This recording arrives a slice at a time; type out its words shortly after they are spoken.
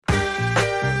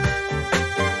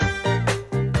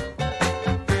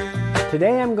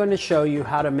Today I'm going to show you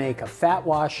how to make a fat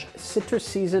wash, citrus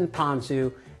seasoned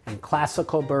ponzu, and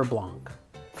classical beurre blanc.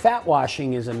 Fat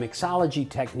washing is a mixology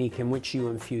technique in which you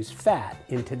infuse fat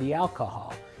into the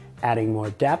alcohol, adding more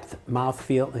depth,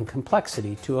 mouthfeel, and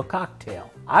complexity to a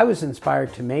cocktail. I was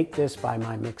inspired to make this by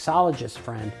my mixologist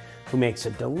friend who makes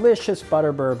a delicious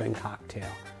butter bourbon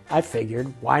cocktail. I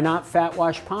figured, why not fat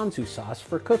wash ponzu sauce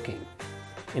for cooking?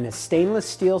 In a stainless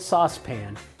steel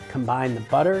saucepan, combine the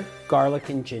butter, garlic,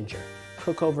 and ginger.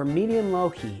 Cook over medium-low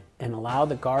heat and allow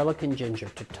the garlic and ginger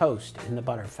to toast in the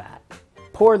butter fat.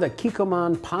 Pour the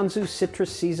Kikkoman Ponzu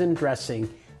citrus seasoned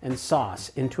dressing and sauce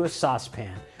into a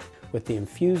saucepan with the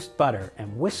infused butter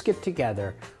and whisk it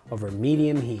together over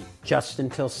medium heat just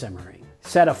until simmering.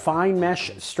 Set a fine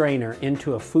mesh strainer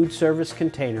into a food service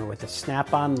container with a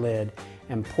snap-on lid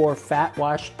and pour fat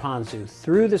washed ponzu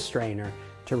through the strainer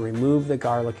to remove the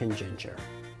garlic and ginger.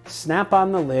 Snap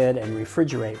on the lid and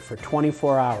refrigerate for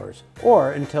 24 hours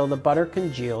or until the butter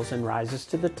congeals and rises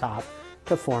to the top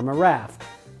to form a raft.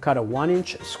 Cut a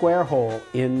 1-inch square hole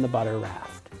in the butter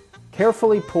raft.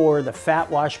 Carefully pour the fat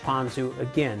wash ponzu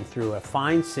again through a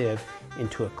fine sieve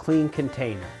into a clean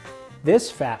container.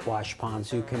 This fat wash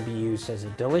ponzu can be used as a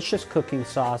delicious cooking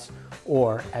sauce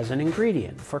or as an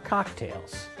ingredient for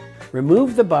cocktails.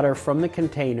 Remove the butter from the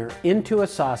container into a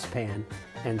saucepan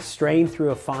and strain through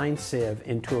a fine sieve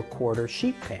into a quarter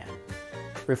sheet pan.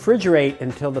 Refrigerate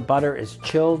until the butter is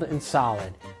chilled and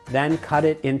solid, then cut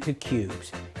it into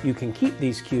cubes. You can keep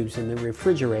these cubes in the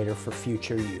refrigerator for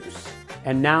future use.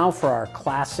 And now for our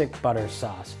classic butter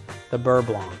sauce, the Beurre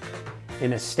Blanc.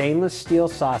 In a stainless steel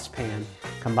saucepan,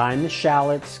 combine the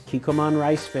shallots, Kikkoman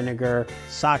rice vinegar,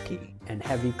 sake, and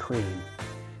heavy cream.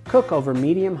 Cook over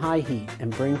medium-high heat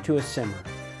and bring to a simmer.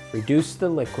 Reduce the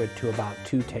liquid to about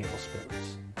 2 tablespoons.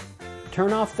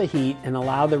 Turn off the heat and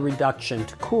allow the reduction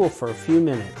to cool for a few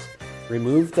minutes.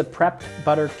 Remove the prepped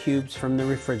butter cubes from the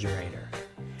refrigerator.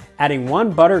 Adding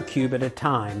 1 butter cube at a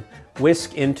time,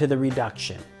 whisk into the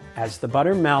reduction. As the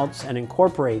butter melts and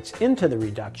incorporates into the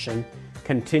reduction,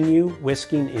 continue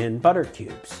whisking in butter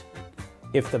cubes.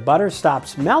 If the butter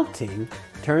stops melting,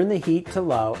 turn the heat to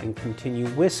low and continue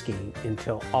whisking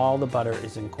until all the butter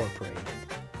is incorporated.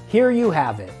 Here you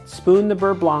have it. Spoon the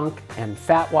Beurre Blanc and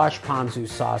fat wash ponzu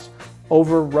sauce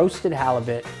over roasted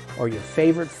halibut or your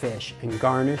favorite fish and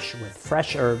garnish with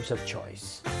fresh herbs of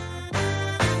choice.